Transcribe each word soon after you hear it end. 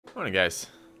Morning, guys.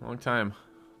 Long time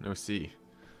no see.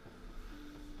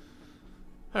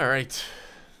 All right.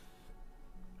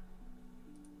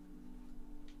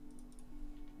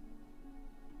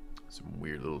 Some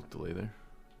weird little delay there.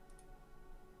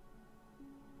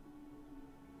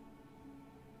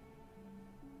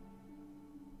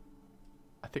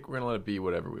 I think we're gonna let it be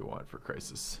whatever we want for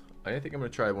Crisis. I think I'm gonna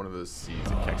try one of those seeds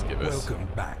that Kex give us. Welcome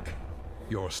back.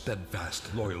 Your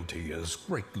steadfast loyalty is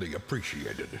greatly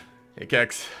appreciated. Hey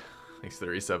Kex, thanks for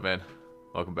the resub, man.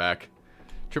 Welcome back.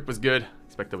 Trip was good.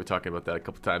 Expect I'll be talking about that a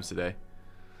couple times today.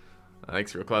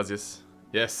 Thanks for Clausius.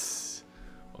 Yes,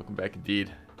 welcome back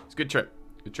indeed. It's a good trip.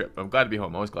 Good trip. I'm glad to be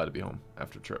home. Always glad to be home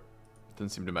after a trip. It doesn't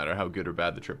seem to matter how good or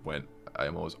bad the trip went. I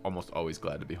am almost always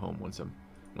glad to be home once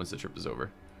the trip is over.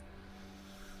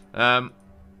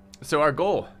 So our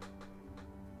goal.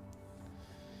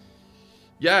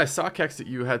 Yeah, I saw, Kex, that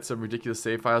you had some ridiculous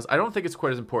save files. I don't think it's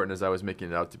quite as important as I was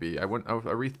making it out to be. I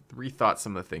rethought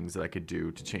some of the things that I could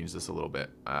do to change this a little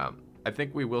bit. I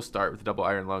think we will start with the double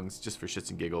iron lungs just for shits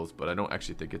and giggles, but I don't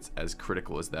actually think it's as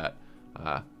critical as that.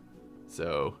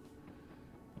 So,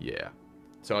 yeah.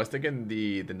 So I was thinking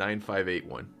the 958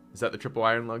 one. Is that the triple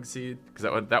iron lung seed?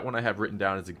 Because that one I have written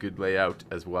down as a good layout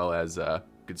as well as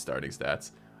good starting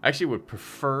stats. I actually would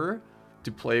prefer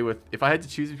to play with, if I had to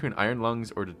choose between iron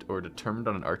lungs or determined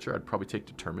on an archer, I'd probably take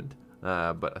determined.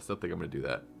 But I still think I'm going to do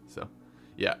that. So,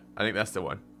 yeah, I think that's the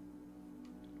one.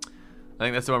 I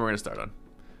think that's the one we're going to start on.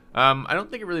 I don't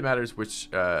think it really matters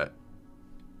which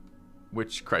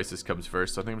crisis comes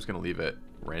first, so I think I'm just going to leave it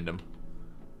random.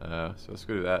 So let's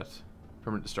go to that.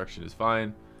 Permanent destruction is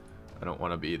fine. I don't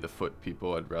want to be the foot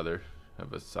people. I'd rather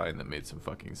have a sign that made some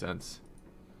fucking sense.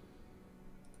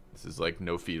 This is like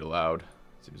no feet allowed.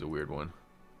 Seems a weird one.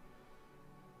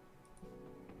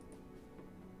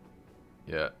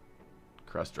 Yeah.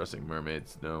 Cross-dressing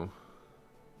mermaids, no.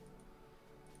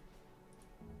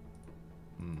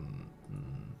 A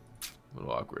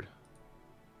little awkward.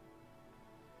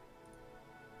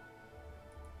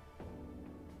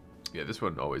 Yeah, this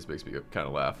one always makes me kind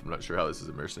of laugh. I'm not sure how this is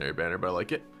a mercenary banner, but I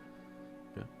like it.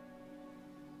 Yeah.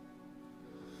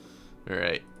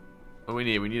 Alright. What we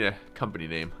need a company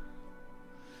name.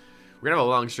 We're gonna have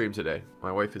a long stream today.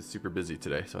 My wife is super busy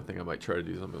today, so I think I might try to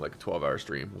do something like a 12-hour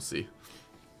stream. We'll see.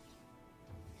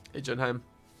 Hey, Jenheim.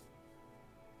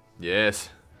 Yes.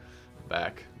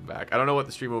 Back. I don't know what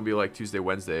the stream will be like Tuesday,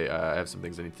 Wednesday. I have some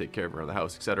things I need to take care of around the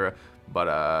house, etc.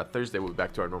 But Thursday we'll be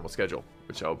back to our normal schedule,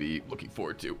 which I'll be looking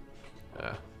forward to.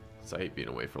 So I hate being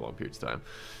away for long periods of time.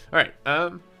 Alright,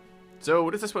 so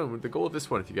what is this one? The goal of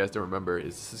this one, if you guys don't remember,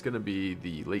 is this is going to be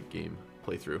the late game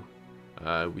playthrough.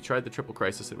 We tried the triple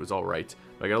crisis, it was alright,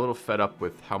 but I got a little fed up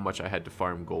with how much I had to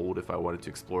farm gold if I wanted to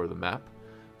explore the map.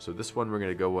 So this one we're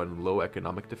going to go on low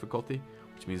economic difficulty,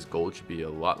 which means gold should be a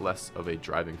lot less of a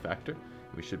driving factor.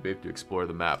 We should be able to explore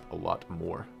the map a lot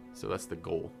more. So that's the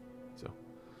goal. So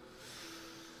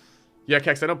yeah,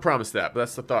 Kex, I don't promise that, but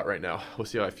that's the thought right now. We'll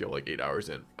see how I feel like 8 hours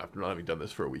in after not having done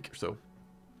this for a week or so.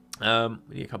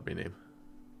 We need a company name.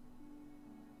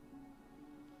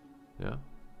 Yeah.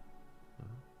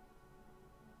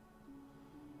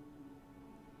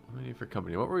 What do we need for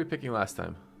company? What were we picking last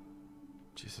time?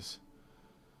 Jesus.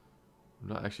 I'm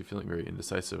not actually feeling very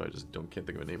indecisive. I just can't think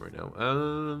of a name right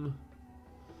now.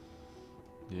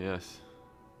 Yes.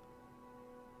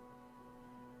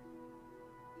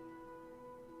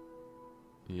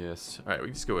 Yes. All right, we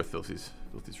can just go with Filthy's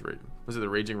Rage. Was it the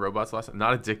Raging Robots last time?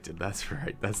 Not Addicted. That's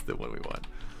right. That's the one we want.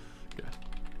 Okay.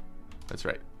 That's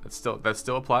right. That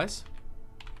still applies.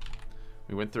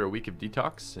 We went through a week of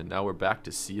detox, and now we're back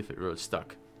to see if it really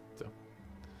stuck. So.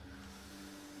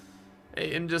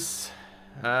 Hey, and just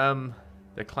did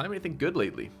I climb anything good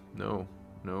lately? No.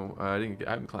 I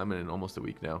haven't climbed in almost a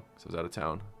week now, because I was out of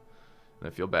town, and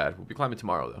I feel bad. We'll be climbing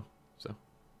tomorrow though, so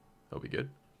that'll be good.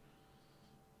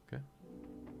 Okay.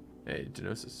 Hey,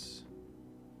 Genosis.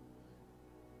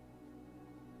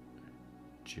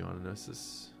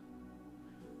 Geonosis.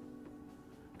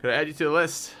 Could I add you to the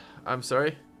list? I'm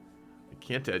sorry. I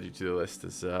can't add you to the list.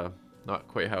 It's not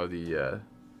quite how the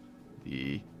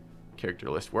character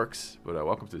list works, but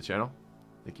welcome to the channel.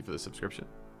 Thank you for the subscription.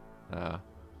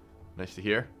 Nice to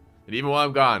hear. And even while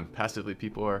I'm gone, passively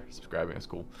people are subscribing. That's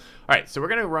cool. All right, so we're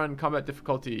going to run combat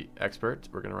difficulty expert.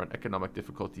 We're going to run economic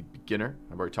difficulty beginner.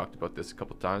 I've already talked about this a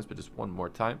couple times, but just one more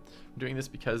time. I'm doing this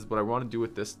because what I want to do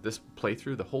with this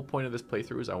playthrough, the whole point of this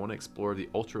playthrough is I want to explore the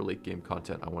ultra late game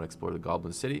content. I want to explore the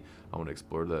Goblin City. I want to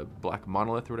explore the Black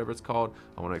Monolith or whatever it's called.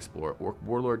 I want to explore Orc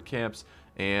Warlord Camps.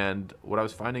 And what I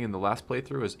was finding in the last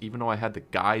playthrough is even though I had the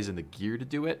guys and the gear to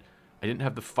do it, I didn't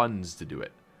have the funds to do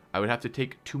it. I would have to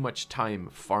take too much time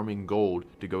farming gold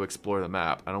to go explore the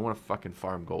map. I don't want to fucking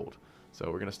farm gold.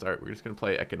 So we're just gonna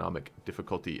play economic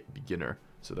difficulty beginner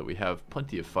so that we have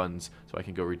plenty of funds so I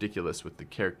can go ridiculous with the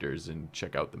characters and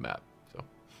check out the map. So,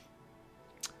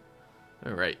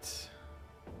 all right.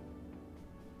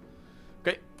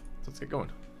 Okay, so let's get going.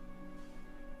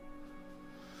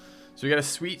 So we got a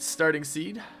sweet starting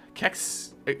seed.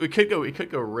 Kex, we could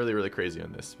go really, really crazy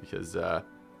on this because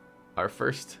our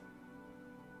first.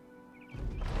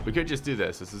 We could just do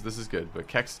this. This is good. But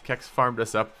Kex farmed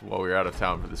us up while we were out of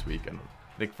town for this week, and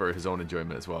I think for his own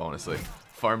enjoyment as well. Honestly,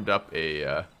 farmed up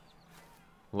a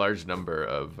large number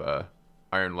of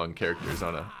Iron Lung characters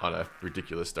on a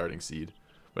ridiculous starting seed.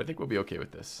 But I think we'll be okay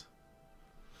with this.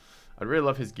 I'd really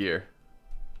love his gear,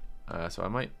 so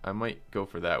I might go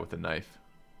for that with a knife.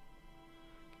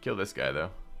 Kill this guy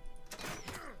though. Do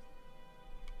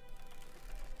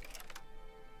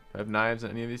I have knives on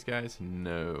any of these guys?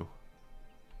 No.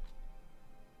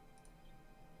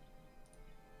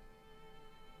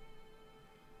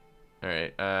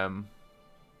 Alright,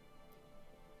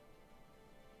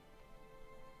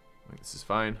 this is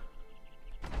fine.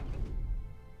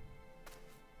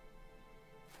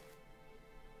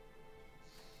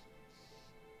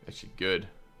 Actually good.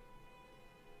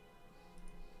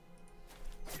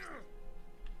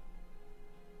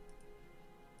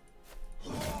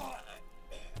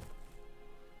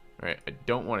 Alright, I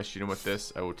don't want to shoot him with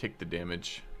this. I will take the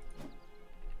damage.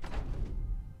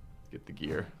 Get the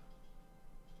gear.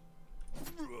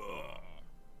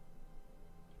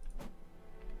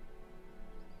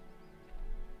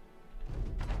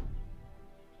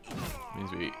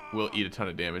 Means we will eat a ton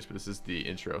of damage, but this is the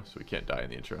intro, so we can't die in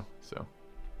the intro. So.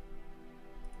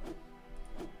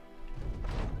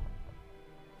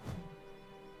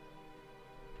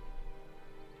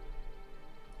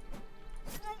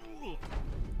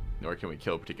 Nor can we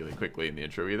kill particularly quickly in the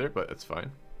intro either, but that's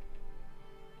fine.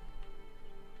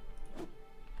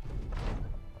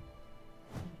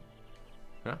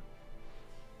 Huh?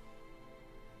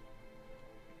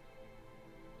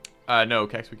 No,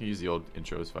 Kex, we can use the old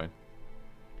intro, it's fine.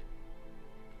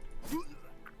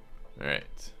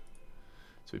 Alright.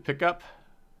 So we pick up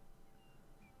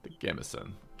the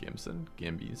Gamison.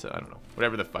 Gambisa? I don't know.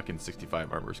 Whatever the fucking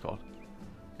 65 armor is called.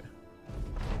 Okay.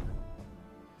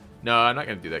 No, I'm not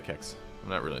going to do that, Kex. I'm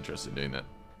not really interested in doing that.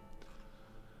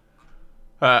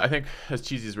 I think as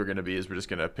cheesy as we're going to be is we're just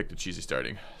going to pick the cheesy start,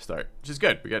 which is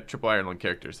good. We got triple Iron Lung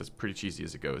characters. That's pretty cheesy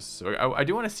as it goes. So I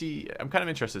do want to see, I'm kind of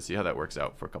interested to see how that works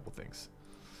out for a couple things.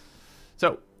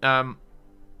 So,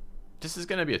 this is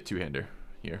going to be a two-hander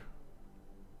here.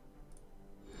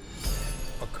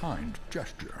 A kind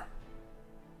gesture.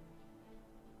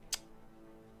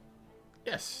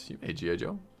 Yes, you may, G.I.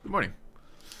 Joe. Good morning.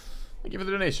 Thank you for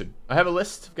the donation. I have a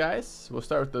list of guys. We'll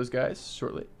start with those guys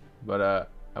shortly. But,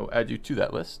 I will add you to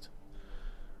that list.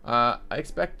 I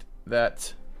expect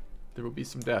that there will be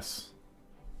some deaths.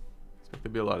 I expect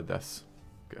there'll be a lot of deaths.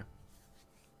 Okay.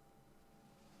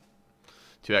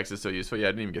 2 axes so useful. Yeah,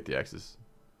 I didn't even get the axes.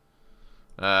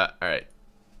 All right.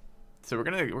 So we're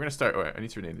gonna start. Oh, I need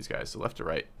to rename these guys. So left to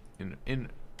right in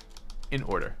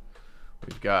order.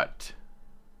 We've got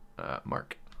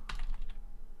Mark.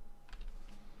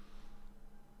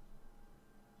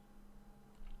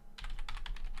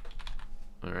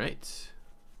 All right.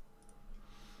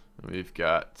 We've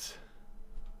got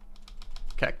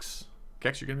Kex.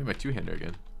 Kex, you're gonna be my two-hander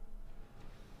again.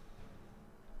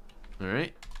 All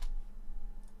right.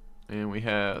 And we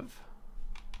have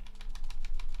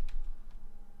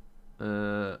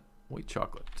white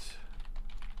chocolate.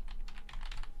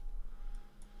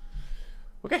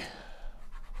 Okay.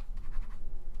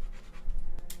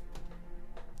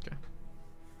 Okay.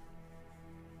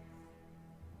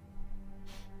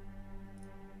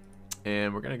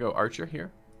 And we're gonna go archer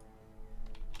here.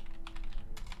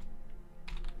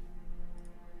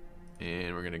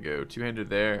 And we're gonna go two-handed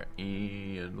there.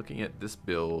 And looking at this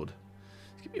build,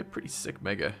 it's gonna be a pretty sick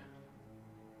mega.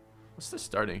 What's this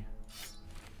starting?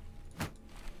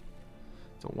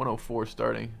 It's a 104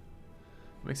 starting.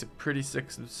 Makes a pretty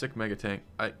sick mega tank.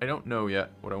 I don't know yet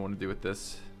what I want to do with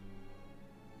this.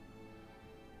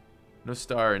 No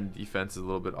star and defense is a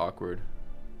little bit awkward.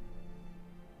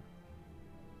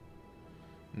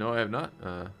 No, I have not.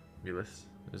 Relis.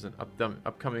 There's an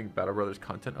upcoming Battle Brothers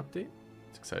content update.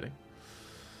 It's exciting.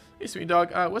 Hey, sweet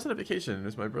dog. It wasn't a vacation. It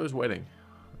was my brother's wedding.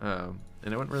 And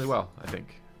it went really well, I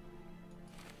think.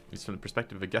 At least from the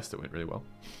perspective of a guest, it went really well.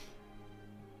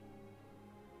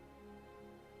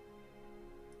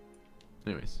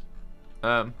 Anyways.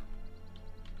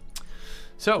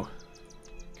 So.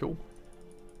 Cool.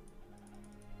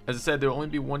 As I said, there will only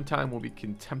be one time we'll be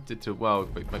tempted to, well,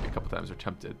 it might be a couple times we're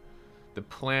tempted. The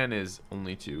plan is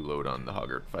only to load on the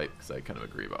Hoggart fight, because I kind of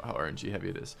agree about how RNG heavy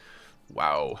it is.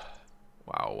 Wow.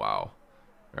 Wow, wow.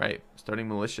 Alright, starting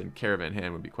militia and caravan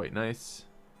hand would be quite nice.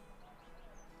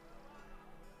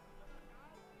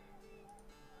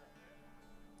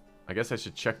 I guess I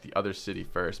should check the other city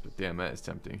first, but damn, that is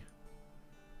tempting.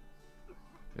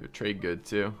 They have a trade good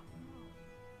too.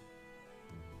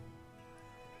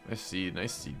 Nice seed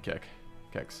keks.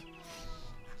 Is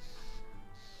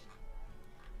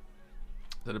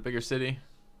that a bigger city?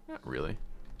 Not really.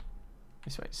 I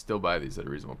might still buy these at a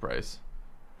reasonable price.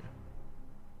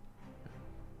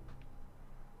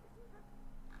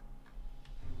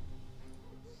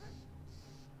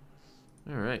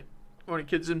 Alright. Morning,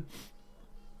 Kidson.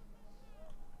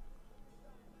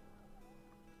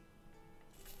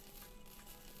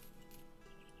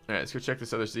 Alright, let's go check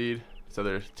this other seed. This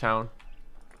other town.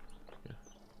 Yeah.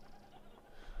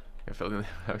 I felt like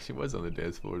I actually was on the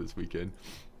dance floor this weekend.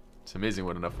 It's amazing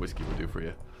what enough whiskey will do for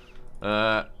you.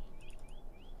 A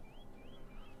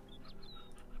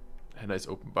nice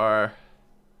open bar.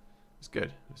 It's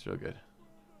good. It's real good.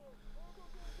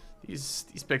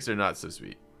 These picks are not so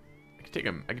sweet. I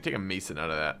could take a mason out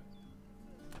of that.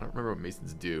 I don't remember what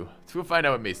masons do. Let's go find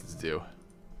out what masons do.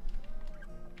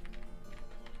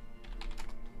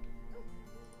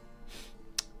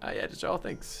 Yeah, just all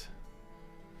thanks.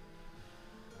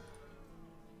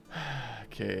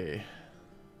 Okay.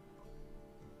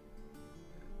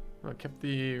 Oh, I kept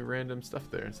the random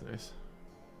stuff there. It's nice.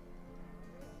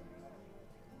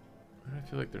 Why do I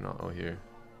feel like they're not all here?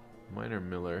 Miner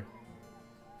Miller.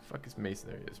 Fuck is Mason?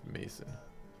 There he is. Mason.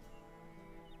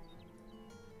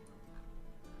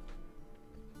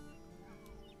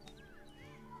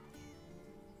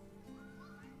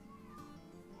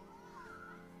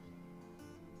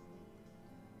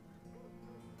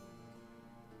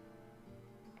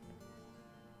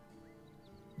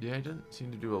 Yeah, he doesn't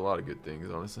seem to do a lot of good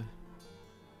things, honestly.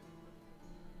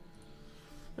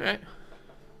 Alright.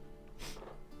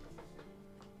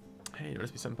 Hey,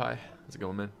 notice me senpai. How's it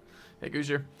going, man? Hey,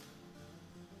 Goozier.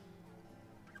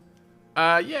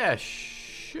 Yeah,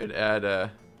 should add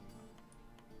a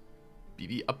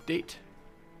BB update.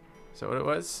 Is that what it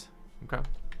was? Okay.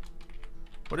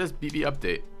 What is BB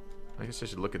update? I guess I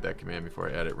should look at that command before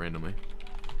I add it randomly.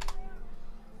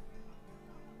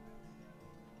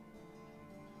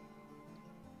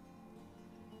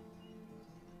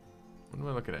 What am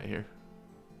I looking at here?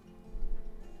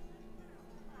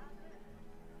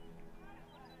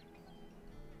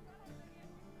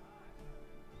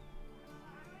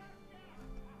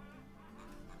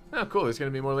 Oh, cool. There's going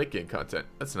to be more late game content.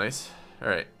 That's nice.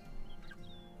 Alright.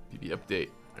 BB update.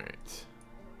 Alright.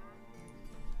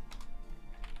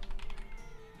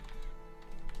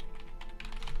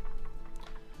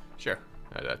 Sure.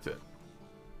 Add that to it.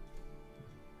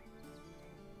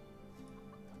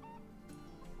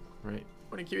 Right.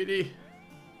 Morning, QED.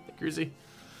 Hey, Cruzy.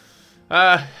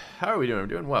 How are we doing? We're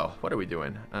doing well. What are we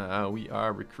doing? We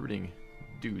are recruiting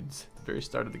dudes at the very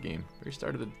start of the game. Very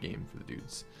start of the game for the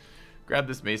dudes. Grab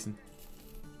this Mason.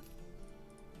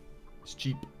 It's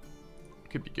cheap.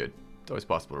 Could be good. It's always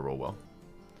possible to roll well.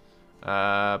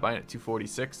 Buying at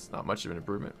 246. Not much of an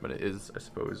improvement, but it is, I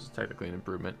suppose, technically an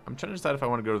improvement. I'm trying to decide if I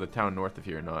want to go to the town north of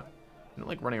here or not. I don't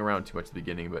like running around too much at the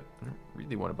beginning, but I don't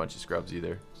really want a bunch of scrubs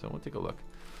either. So we'll take a look.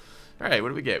 Alright, what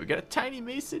do we get? We got a tiny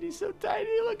Mason. He's so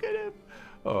tiny. Look at him.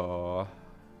 Aww.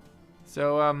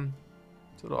 So,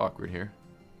 it's a little awkward here.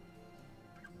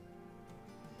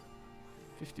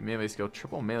 50 melee skill,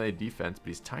 triple melee defense, but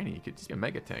he's tiny. He could just be a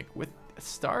mega tank with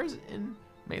stars in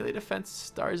melee defense,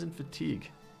 stars in fatigue.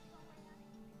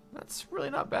 That's really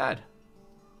not bad.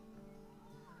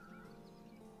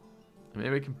 Maybe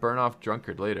we can burn off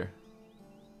Drunkard later.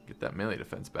 Get that melee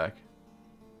defense back.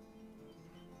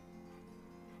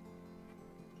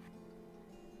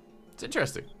 It's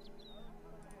interesting.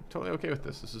 I'm totally okay with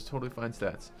this. This is totally fine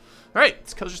stats. Alright,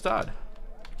 it's Kel'Jastad.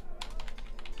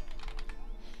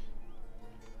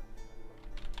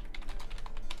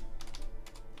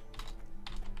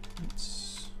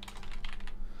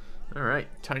 Alright,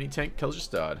 tiny tank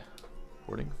Kel'Jastad.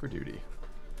 Reporting for duty.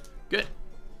 Good.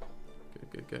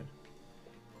 Good. Okay.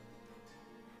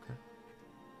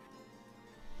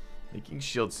 Making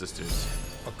shield sisters.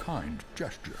 A kind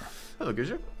gesture. Hello,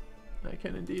 Gizzer. I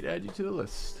can indeed add you to the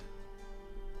list.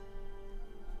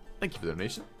 Thank you for the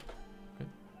donation. Okay.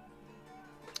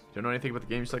 Don't know anything about the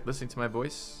game, just like listening to my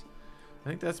voice. I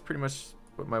think that's pretty much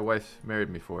what my wife married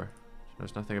me for. She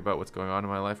knows nothing about what's going on in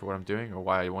my life or what I'm doing or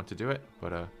why I want to do it,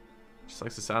 but just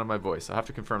likes the sound of my voice. I'll have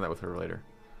to confirm that with her later.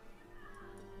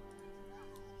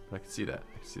 I can see that.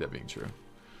 I can see that being true.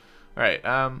 Alright,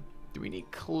 do we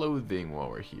need clothing while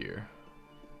we're here?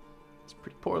 It's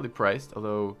pretty poorly priced,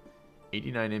 although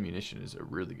 89 ammunition is a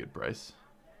really good price.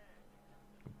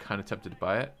 I'm kind of tempted to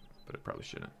buy it, but I probably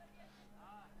shouldn't.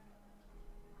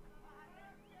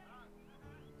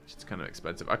 It's kind of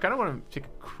expensive. I kind of want to take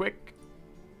a quick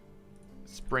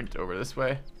sprint over this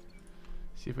way.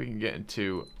 See if we can get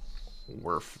into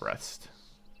Werfrest.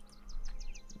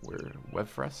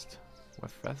 Wefrest?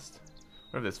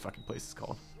 Whatever this fucking place is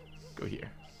called. Go here.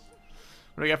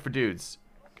 What do we got for dudes?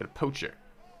 Got a poacher.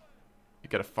 You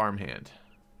got a farmhand.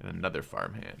 And another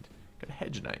farmhand. Got a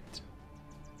hedge knight.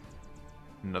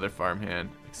 Another farmhand.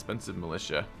 Expensive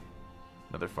militia.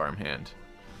 Another farmhand.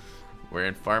 We're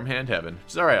in farmhand heaven.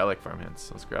 Which is alright, I like farmhands.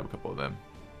 So let's grab a couple of them.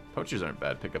 Poachers aren't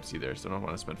bad pickups either, so I don't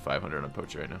want to spend 500 on a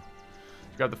poacher right now.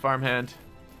 Let's grab the farmhand.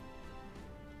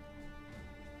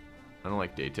 I don't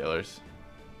like daytailers.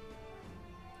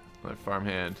 Another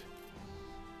farmhand.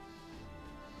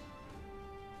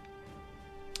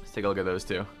 Let's take a look at those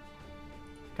two.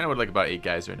 Kind of would like about 8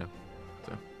 guys right now.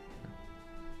 So,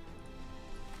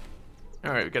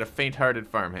 alright, we got a faint-hearted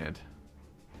farmhand.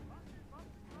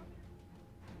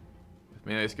 With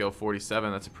melee skill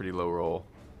 47, that's a pretty low roll.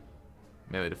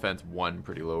 Melee defense 1,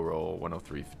 pretty low roll.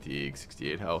 103 fatigue,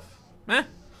 68 health. Meh.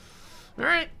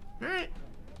 Alright, alright.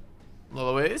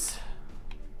 Little ways.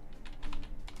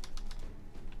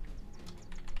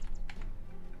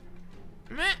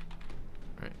 Meh.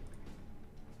 Alright.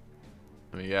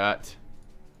 We got...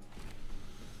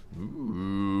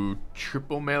 Ooh,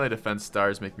 triple melee defense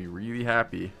stars make me really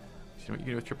happy. You know what you can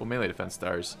do with triple melee defense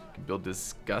stars? You can build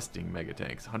disgusting mega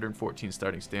tanks. 114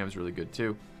 starting stam is really good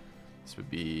too. This would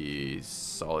be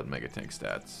solid mega tank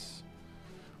stats.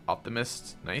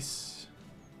 Optimist, nice.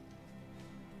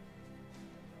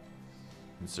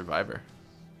 And Survivor.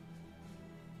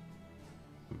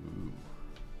 Ooh.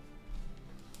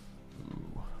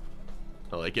 Ooh.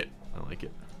 I like it. I like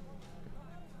it.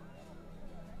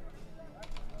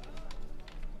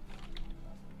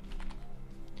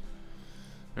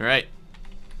 All right.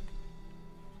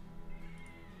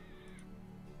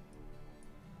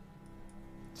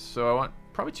 So I want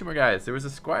probably 2 more guys. There was a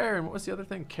squire and what was the other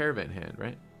thing? Caravan hand,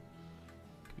 right?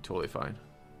 Could be totally fine.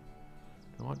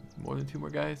 I want more than 2 more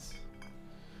guys. I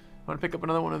want to pick up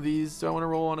another one of these. So I want to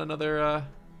roll on another. I'm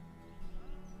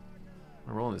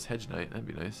rolling this hedge knight. That'd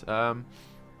be nice. I want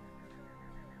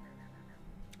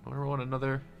to roll on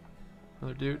another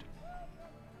dude.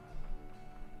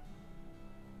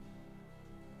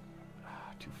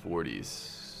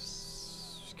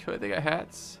 240s. Could they got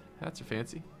hats? Hats are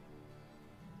fancy.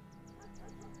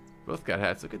 Both got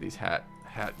hats. Look at these hat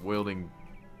wielding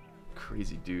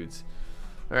crazy dudes.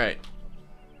 All right.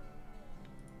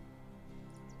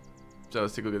 So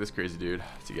let's take a look at this crazy dude.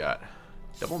 What's he got?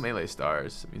 Double melee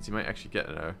stars. That means he might actually get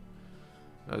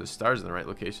the stars in the right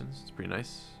locations. It's pretty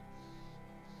nice.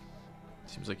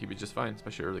 Seems like he'd be just fine,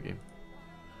 especially early game.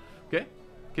 Okay.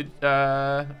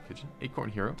 Acorn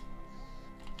hero.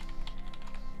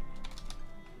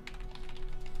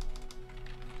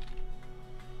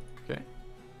 Okay.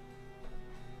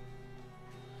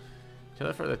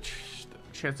 Tailor for the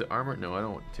chance at armor? No, I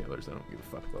don't want tailors. I don't give a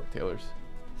fuck about tailors.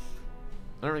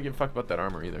 I don't really give a fuck about that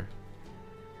armor either.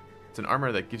 It's an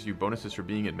armor that gives you bonuses for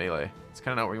being in melee. It's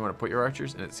kind of not where you want to put your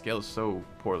archers, and it scales so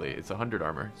poorly. It's 100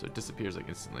 armor, so it disappears like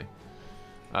instantly.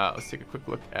 Let's take a quick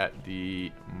look at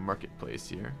the marketplace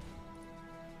here.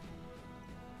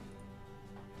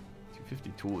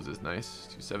 250 tools is nice.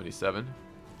 277.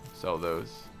 Sell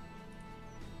those.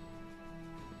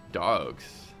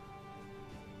 Dogs.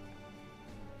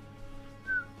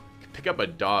 Pick up a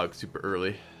dog super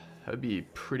early. That would be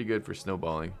pretty good for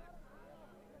snowballing.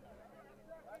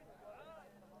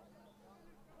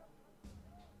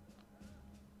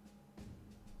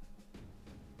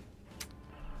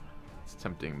 It's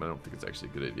tempting, but I don't think it's actually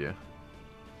a good idea.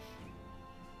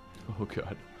 Oh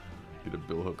god. Get a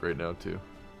bill hook right now too.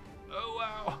 Oh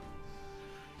wow.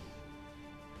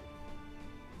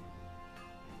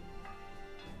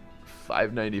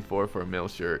 $5.94 for a male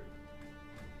shirt.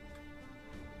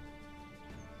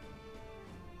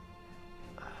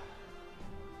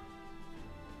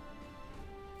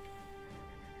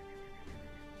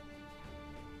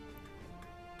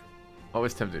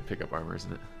 Always tempted to pick up armor,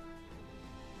 isn't it?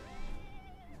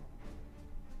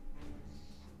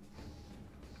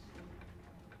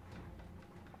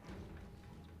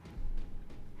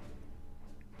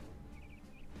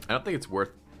 I don't think it's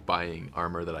worth buying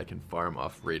armor that I can farm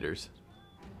off raiders.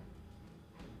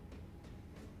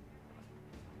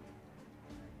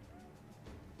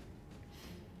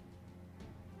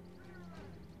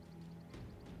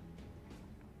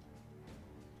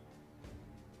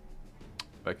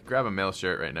 I could grab a mail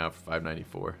shirt right now for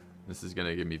 $5.94. This is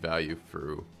gonna give me value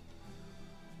for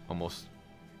almost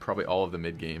probably all of the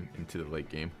mid game into the late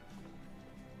game.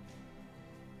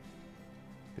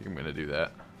 I think I'm gonna do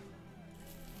that.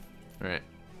 All right,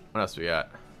 what else we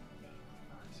got?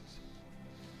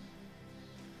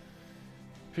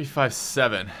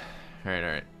 357. All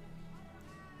right.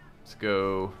 Let's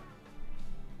go.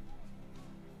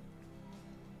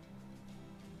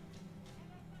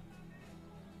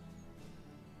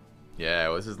 Yeah,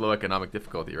 well, this is low economic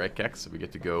difficulty, right, Kex? So we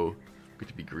get to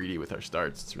be greedy with our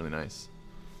starts. It's really nice.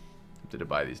 I'm tempted to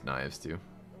buy these knives too.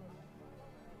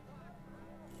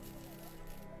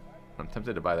 I'm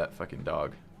tempted to buy that fucking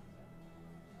dog.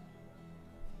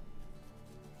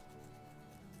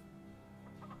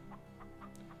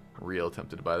 Real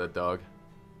tempted to buy that dog.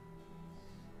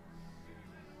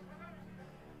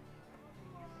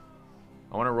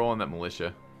 I want to roll on that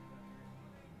militia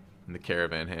and the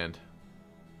caravan hand.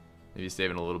 Maybe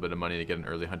saving a little bit of money to get an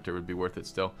early hunter would be worth it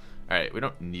still. Alright, we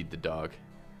don't need the dog.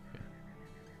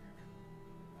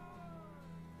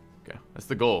 Okay, that's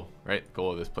the goal, right?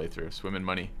 Goal of this playthrough. Swim in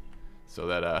money so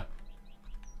that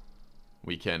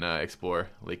we can explore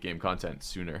late game content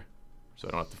sooner. So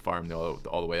I don't have to farm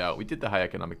all the way out. We did the high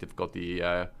economic difficulty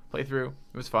playthrough.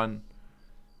 It was fun.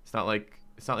 It's not like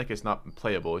it's not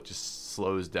playable. It just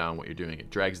slows down what you're doing.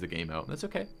 It drags the game out, and that's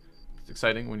okay. It's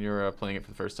exciting when you're playing it for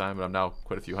the first time, but I'm now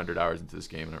quite a few hundred hours into this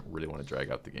game, and I don't really want to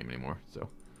drag out the game anymore. So,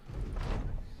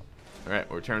 all right,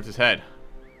 we'll return with his head.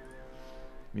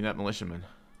 Give me that militiaman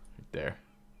right there.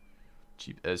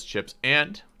 Cheap as chips,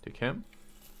 and take him.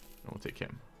 And we'll take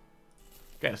him.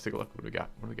 Okay, let's take a look. What do we got?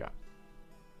 What do we got?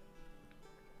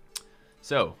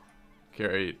 So,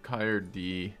 hired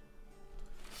the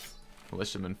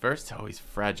militiaman first. Oh, he's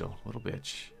fragile, little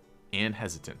bitch, and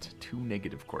hesitant. 2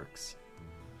 negative quirks.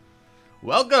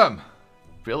 Welcome,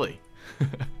 Billy.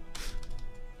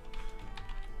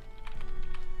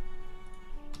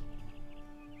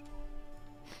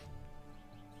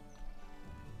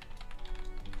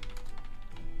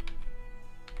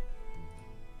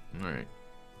 All right.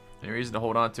 Any reason to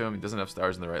hold on to him? He doesn't have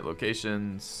stars in the right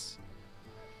locations.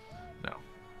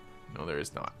 No, there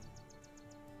is not.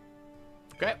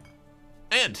 Okay.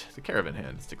 And the caravan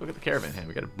hand. Let's take a look at the caravan hand.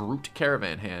 We got a brute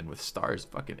caravan hand with stars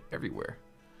fucking everywhere.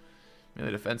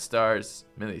 Melee defense stars,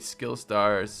 melee skill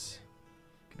stars.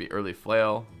 Could be early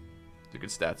flail. These are good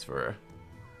stats for a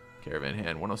caravan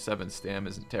hand. 107 stam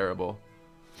isn't terrible.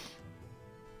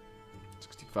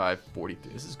 65,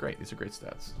 43. This is great. These are great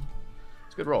stats.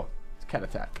 It's a good roll. It's a cat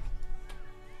attack.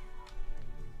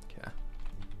 Okay.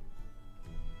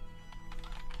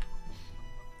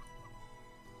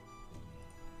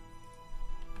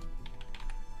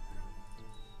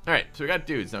 Alright, so we got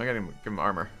dudes. Now we gotta give them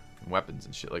armor and weapons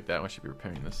and shit like that. I should be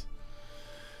repairing this.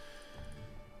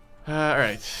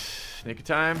 Alright. Naked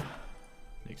time.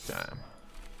 Naked time.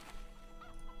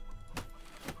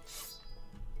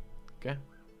 Okay.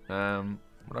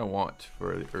 What do I want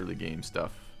for the early game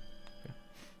stuff? Okay.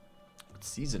 What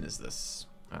season is this?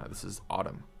 This is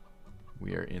autumn.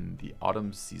 We are in the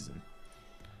autumn season.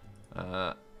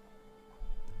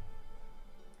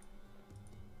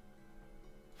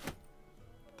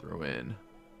 Throw in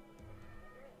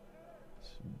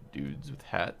some dudes with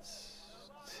hats.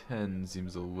 10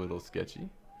 seems a little sketchy.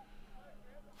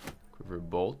 Quiver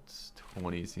bolt.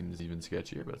 20 seems even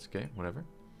sketchier, but it's okay. Whatever.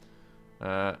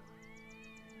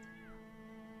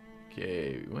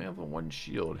 Okay, we only have one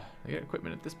shield. I got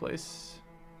equipment at this place.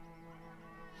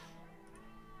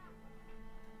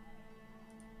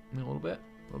 A little bit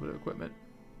of equipment.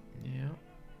 Yeah.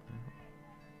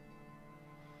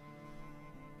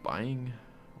 Buying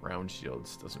round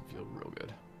shields doesn't feel real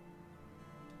good.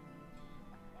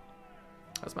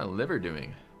 How's my liver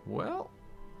doing? Well,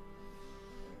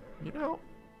 you know,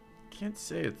 can't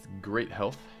say it's great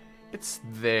health. It's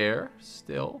there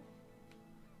still.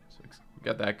 So we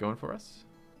got that going for us.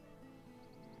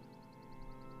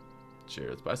 Sure,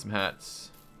 let's buy some hats.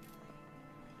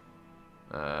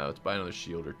 Let's buy another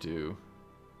shield or two.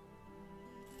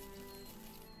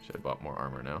 Should have bought more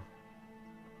armor now.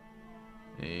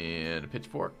 And a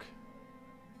pitchfork.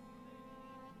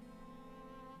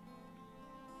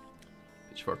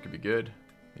 Pitchfork could be good.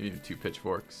 Maybe even 2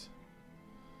 pitchforks.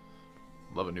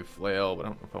 Love a new flail, but I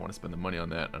don't know if I want to spend the money on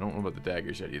that. I don't know about the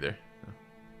daggers yet either. No.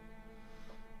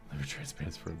 Liver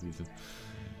transplants for a reason.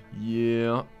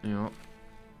 Yeah.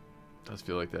 Does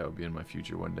feel like that would be in my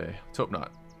future one day. Let's hope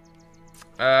not.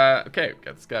 Okay,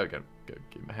 got this guy. We gotta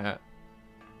give him a hat.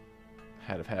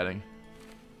 Hat of hatting.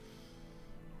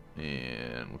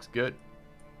 And looks good.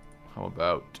 How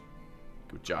about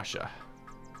go Joshua?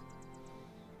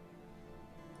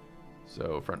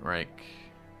 So front rank.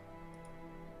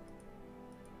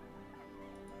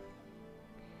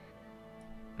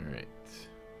 Alright.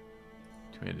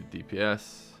 200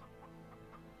 DPS.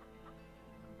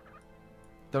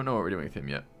 Don't know what we're doing with him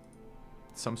yet.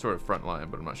 Some sort of front line,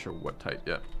 but I'm not sure what type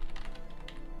yet.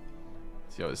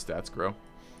 See how his stats grow.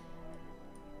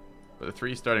 But the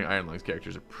 3 starting Iron Lungs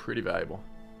characters are pretty valuable.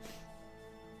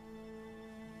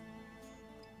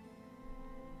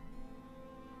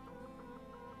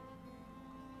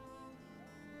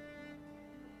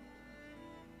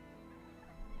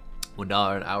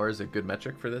 $1 an hour is a good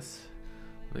metric for this.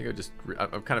 I think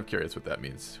I'm kind of curious what that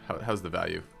means. How's the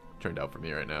value turned out for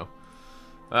me right now?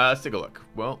 Let's take a look.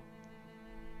 Well,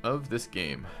 of this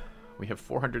game, we have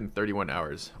 431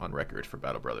 hours on record for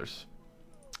Battle Brothers.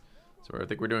 So I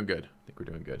think we're doing good.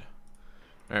 Alright,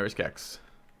 where's Kex?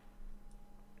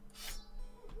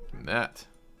 And that.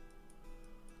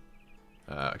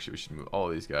 Actually, we should move all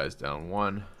of these guys down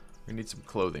 1. We need some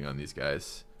clothing on these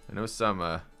guys. I know some,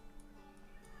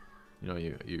 you know,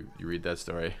 you read that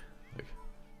story. Like,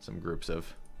 some groups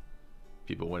of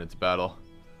people went into battle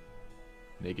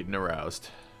naked and aroused.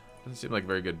 Doesn't seem like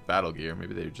very good battle gear.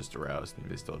 Maybe they were just aroused. Maybe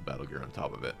they still had battle gear on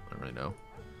top of it. I don't really know.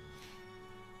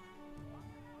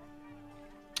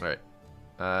 Alright.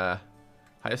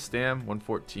 Highest stam,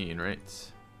 114,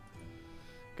 right?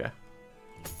 Okay.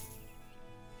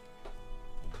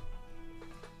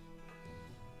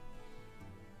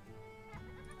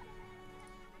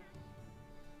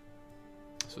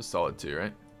 This was solid too,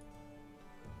 right?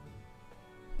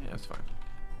 Yeah, that's fine.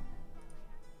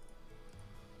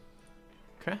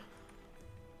 Okay.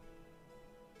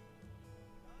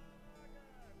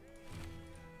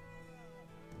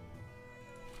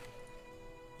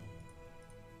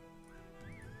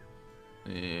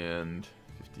 And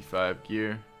 55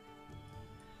 gear.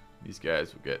 These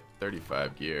guys will get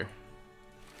 35 gear.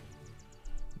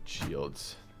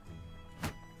 Shields.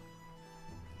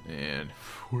 And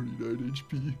 49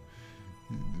 HP.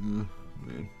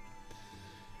 Man.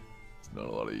 It's not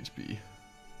a lot of HP.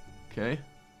 Okay.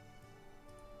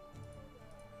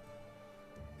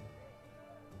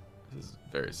 This is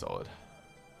very solid.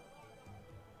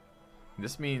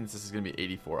 This means this is going to be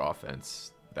 84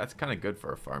 offense. That's kind of good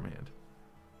for a farmhand.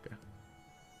 Okay.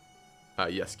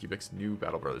 Yes, Cubic's new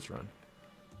Battle Brothers run.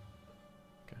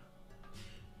 Okay.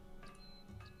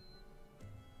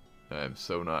 I'm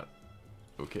so not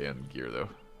okay on gear though.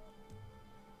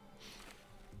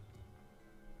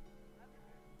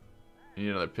 I need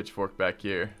another pitchfork back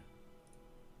here.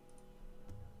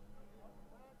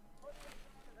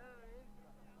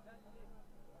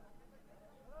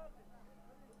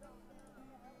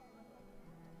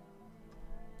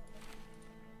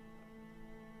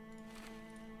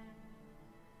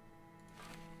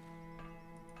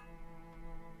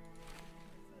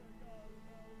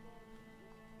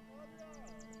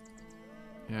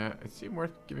 Yeah, it seemed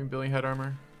worth giving Billy head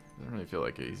armor. I don't really feel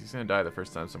like it. He's gonna die the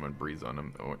first time someone breathes on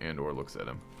him or looks at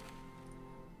him.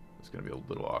 It's gonna be a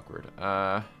little awkward.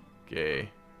 Okay.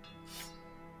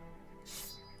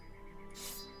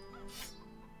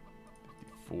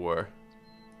 54.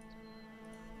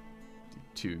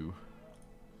 52.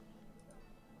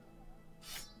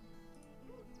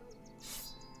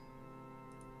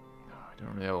 I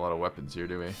don't really have a lot of weapons here,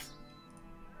 do we?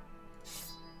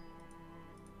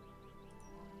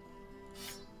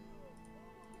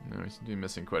 No, we seem to be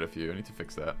missing quite a few. I need to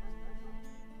fix that.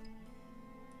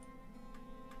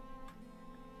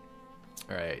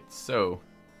 Alright, so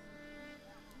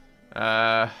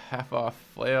half off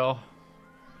flail.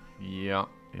 Yeah,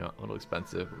 a little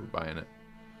expensive, but we're buying it.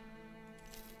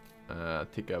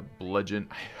 Take a bludgeon.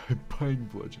 I'm buying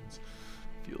bludgeons.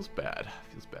 Feels bad.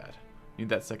 Need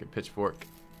that second pitchfork.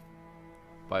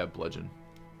 Buy a bludgeon.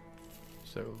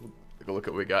 So take a look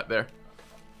at what we got there.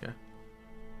 Yeah.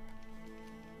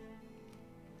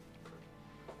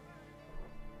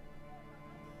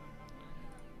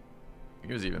 I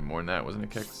think it was even more than that, wasn't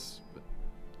it, Kex? But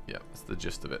yeah, that's the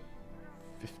gist of it.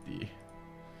 50.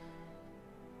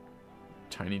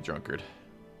 Tiny drunkard.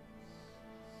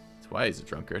 That's why he's a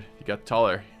drunkard. He got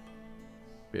taller.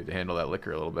 Be able to handle that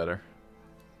liquor a little better.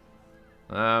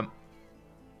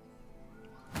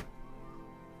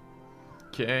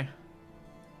 Okay.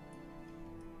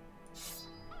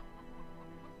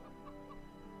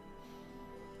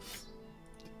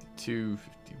 52,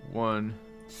 51.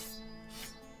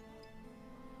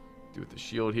 Do with the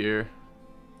shield here.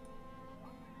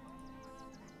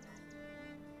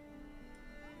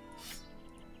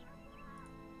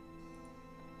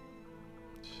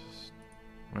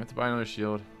 I have to buy another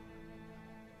shield.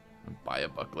 And buy a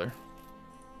buckler.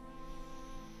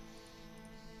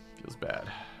 Feels bad.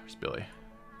 Where's Billy.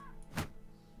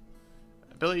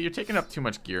 Billy, you're taking up too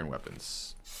much gear and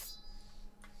weapons.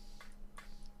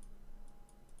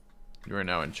 You are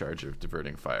now in charge of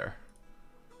diverting fire.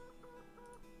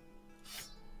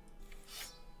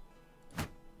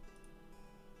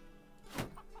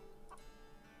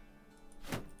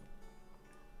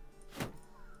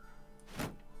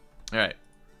 Alright.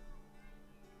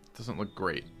 Doesn't look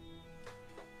great.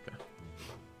 Okay.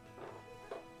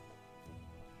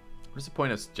 What's the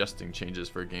point of suggesting changes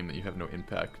for a game that you have no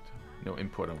impact, no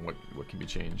input on what can be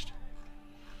changed?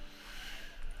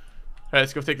 Alright,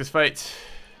 let's go take this fight.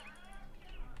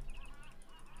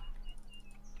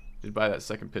 Did buy that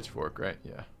second pitchfork, right?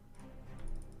 Yeah.